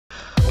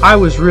I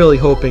was really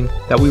hoping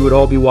that we would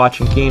all be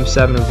watching Game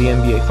 7 of the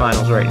NBA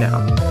Finals right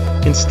now.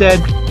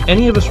 Instead,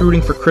 any of us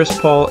rooting for Chris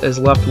Paul is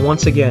left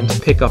once again to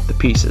pick up the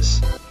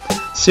pieces.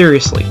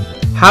 Seriously,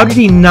 how did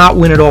he not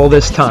win it all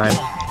this time?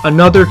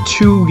 Another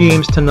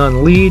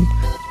 2-0 lead,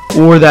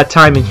 or that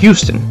time in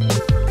Houston,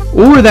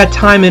 or that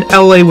time in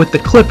LA with the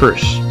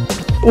Clippers,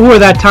 or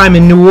that time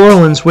in New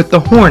Orleans with the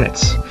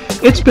Hornets.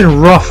 It's been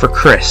rough for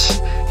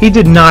Chris. He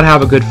did not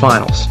have a good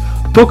finals.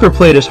 Booker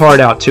played his heart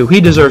out too. He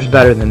deserves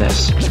better than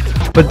this.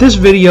 But this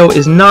video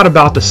is not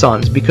about the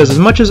Suns, because as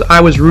much as I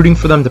was rooting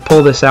for them to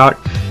pull this out,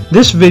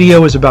 this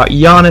video is about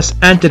Giannis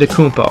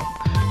Antetokounmpo.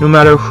 No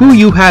matter who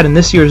you had in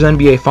this year's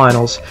NBA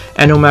Finals,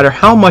 and no matter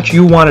how much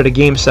you wanted a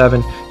Game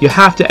 7, you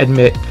have to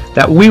admit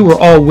that we were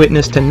all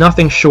witness to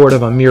nothing short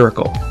of a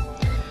miracle.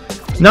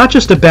 Not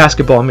just a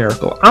basketball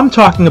miracle, I'm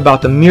talking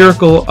about the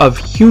miracle of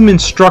human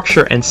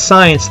structure and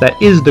science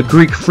that is the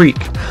Greek Freak.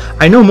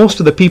 I know most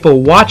of the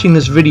people watching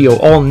this video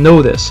all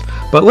know this,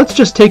 but let's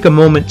just take a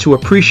moment to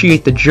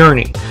appreciate the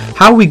journey,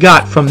 how we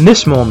got from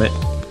this moment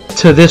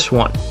to this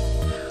one.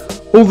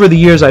 Over the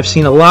years, I've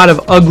seen a lot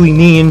of ugly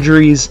knee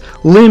injuries,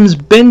 limbs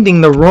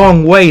bending the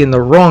wrong way in the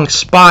wrong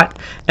spot,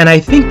 and I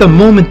think the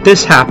moment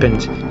this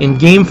happened, in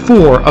Game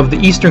 4 of the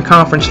Eastern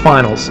Conference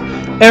Finals,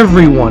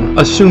 everyone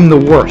assumed the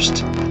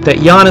worst, that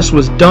Giannis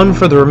was done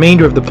for the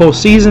remainder of the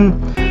postseason,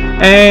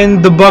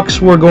 and the Bucks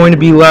were going to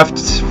be left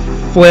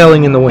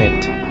flailing in the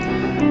wind.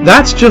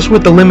 That's just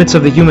what the limits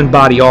of the human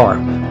body are.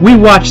 We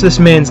watch this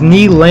man's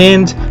knee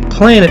land,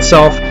 plan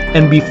itself,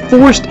 and be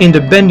forced into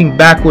bending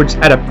backwards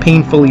at a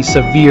painfully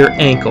severe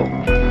ankle.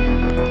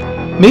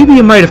 Maybe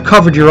you might have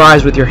covered your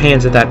eyes with your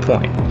hands at that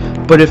point,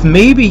 but if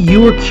maybe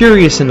you were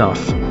curious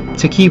enough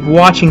to keep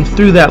watching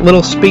through that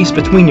little space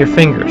between your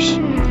fingers,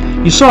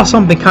 you saw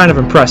something kind of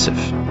impressive.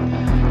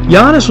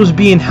 Giannis was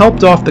being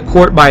helped off the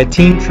court by a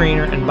team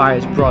trainer and by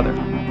his brother,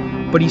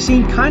 but he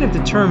seemed kind of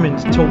determined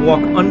to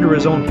walk under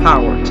his own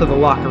power to the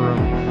locker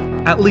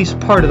room, at least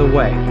part of the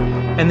way,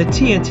 and the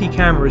TNT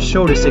cameras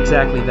showed us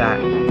exactly that.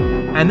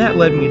 And that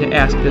led me to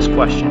ask this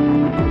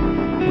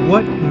question: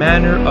 what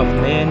manner of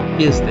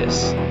man is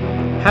this?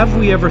 Have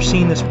we ever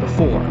seen this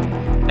before?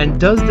 And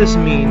does this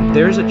mean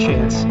there's a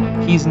chance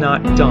he's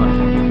not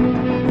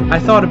done? I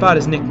thought about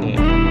his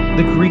nickname,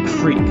 the Greek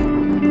Freak.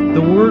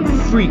 The word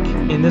freak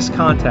in this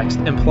context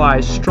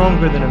implies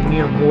stronger than a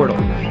mere mortal,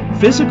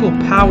 physical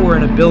power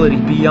and ability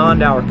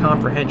beyond our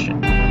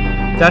comprehension.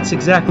 That's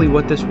exactly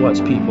what this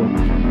was, people.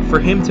 For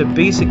him to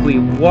basically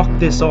walk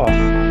this off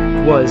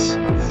was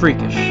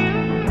freakish.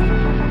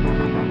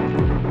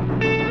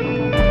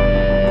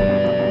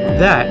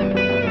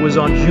 That was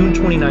on June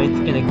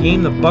 29th in a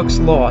game the Bucks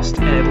lost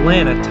and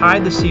Atlanta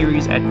tied the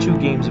series at 2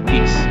 games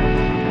apiece.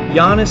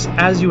 Giannis,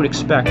 as you would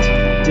expect,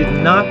 did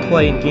not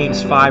play in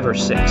games 5 or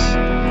 6.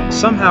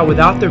 Somehow,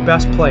 without their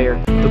best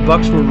player, the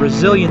Bucks were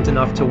resilient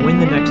enough to win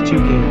the next 2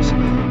 games,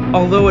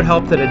 although it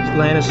helped that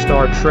Atlanta's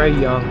star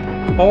Trae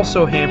Young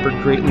also hampered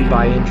greatly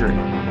by injury.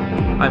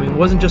 I mean,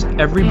 wasn't just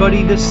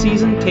everybody this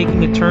season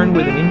taking a turn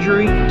with an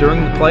injury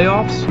during the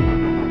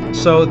playoffs?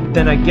 So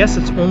then I guess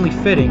it's only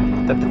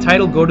fitting that the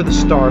title go to the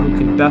star who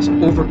can best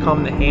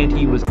overcome the hand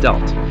he was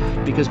dealt,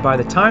 because by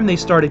the time they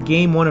started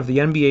Game 1 of the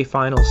NBA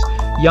Finals,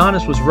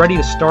 Giannis was ready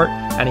to start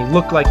and he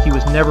looked like he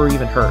was never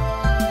even hurt.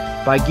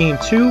 By Game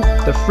 2,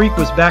 the Freak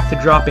was back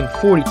to dropping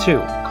 42.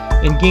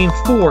 In Game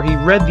 4, he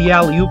read the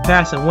alley-oop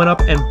pass and went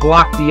up and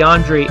blocked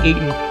DeAndre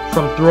Ayton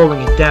from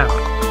throwing it down.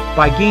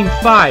 By Game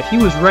 5, he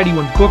was ready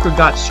when Booker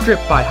got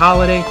stripped by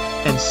Holiday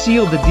and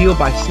sealed the deal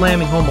by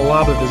slamming home a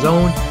lob of his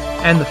own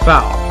and the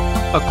foul.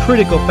 A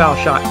critical foul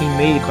shot he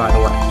made, by the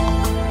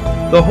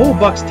way. The whole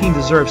Bucks team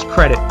deserves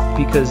credit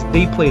because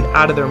they played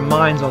out of their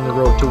minds on the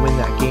road to win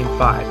that Game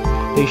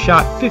 5. They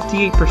shot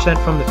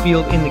 58% from the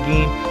field in the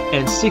game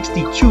and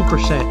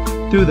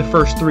 62% through the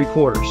first 3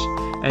 quarters.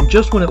 And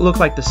just when it looked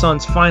like the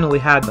Suns finally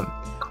had them,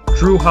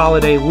 Drew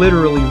Holiday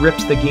literally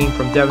rips the game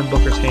from Devin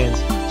Booker's hands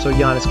so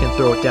Giannis can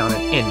throw it down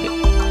and end it.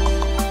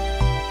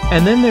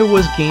 And then there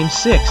was Game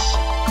 6.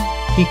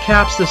 He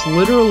caps this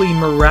literally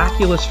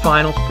miraculous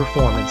finals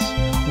performance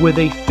with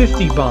a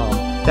 50 bomb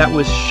that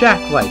was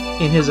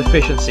Shaq-like in his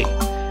efficiency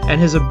and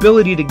his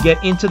ability to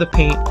get into the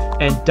paint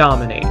and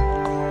dominate.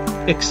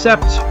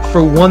 Except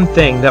for one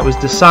thing that was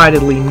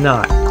decidedly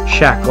not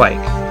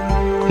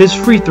Shaq-like: his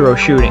free throw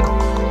shooting.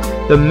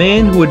 The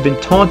man who had been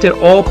taunted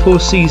all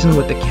postseason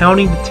with the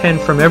counting to 10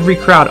 from every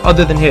crowd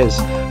other than his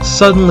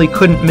suddenly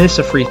couldn't miss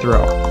a free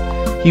throw.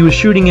 He was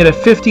shooting at a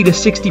 50 to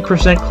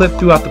 60% clip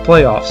throughout the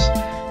playoffs,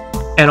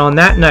 and on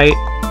that night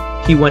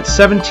he went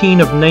 17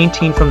 of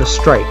 19 from the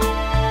stripe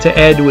to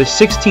add to his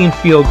 16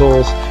 field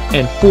goals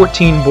and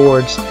 14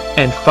 boards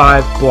and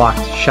 5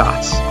 blocked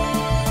shots.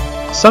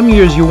 Some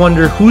years you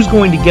wonder who's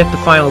going to get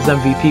the Finals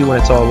MVP when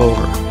it's all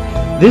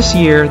over. This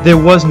year there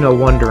was no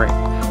wondering.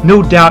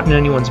 No doubt in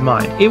anyone's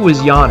mind. It was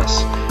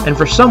Giannis. And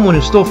for someone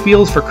who still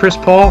feels for Chris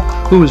Paul,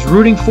 who was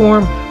rooting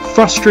for him,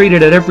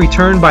 frustrated at every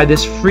turn by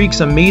this freak's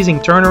amazing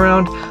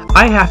turnaround,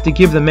 I have to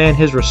give the man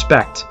his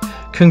respect.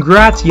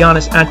 Congrats,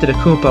 Giannis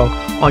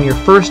Antetokounmpo, on your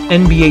first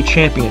NBA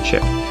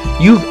championship.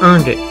 You've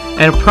earned it,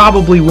 and it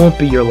probably won't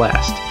be your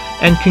last.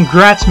 And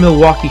congrats,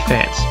 Milwaukee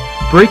fans,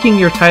 breaking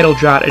your title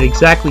drought at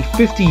exactly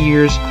 50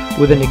 years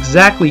with an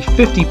exactly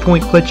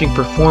 50-point clinching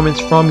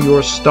performance from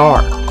your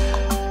star.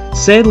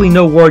 Sadly,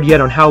 no word yet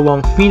on how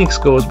long Phoenix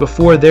goes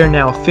before their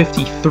now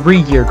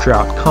 53-year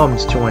drought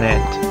comes to an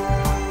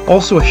end.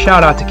 Also a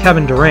shout out to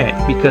Kevin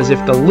Durant, because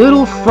if the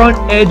little front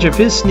edge of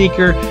his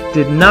sneaker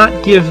did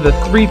not give the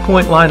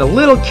three-point line a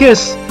little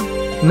kiss,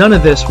 none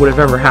of this would have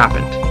ever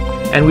happened.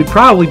 And we'd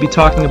probably be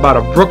talking about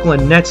a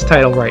Brooklyn Nets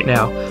title right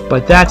now,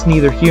 but that's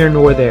neither here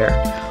nor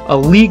there. A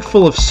league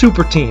full of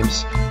super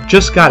teams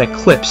just got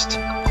eclipsed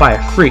by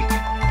a freak.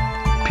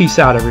 Peace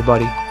out,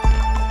 everybody.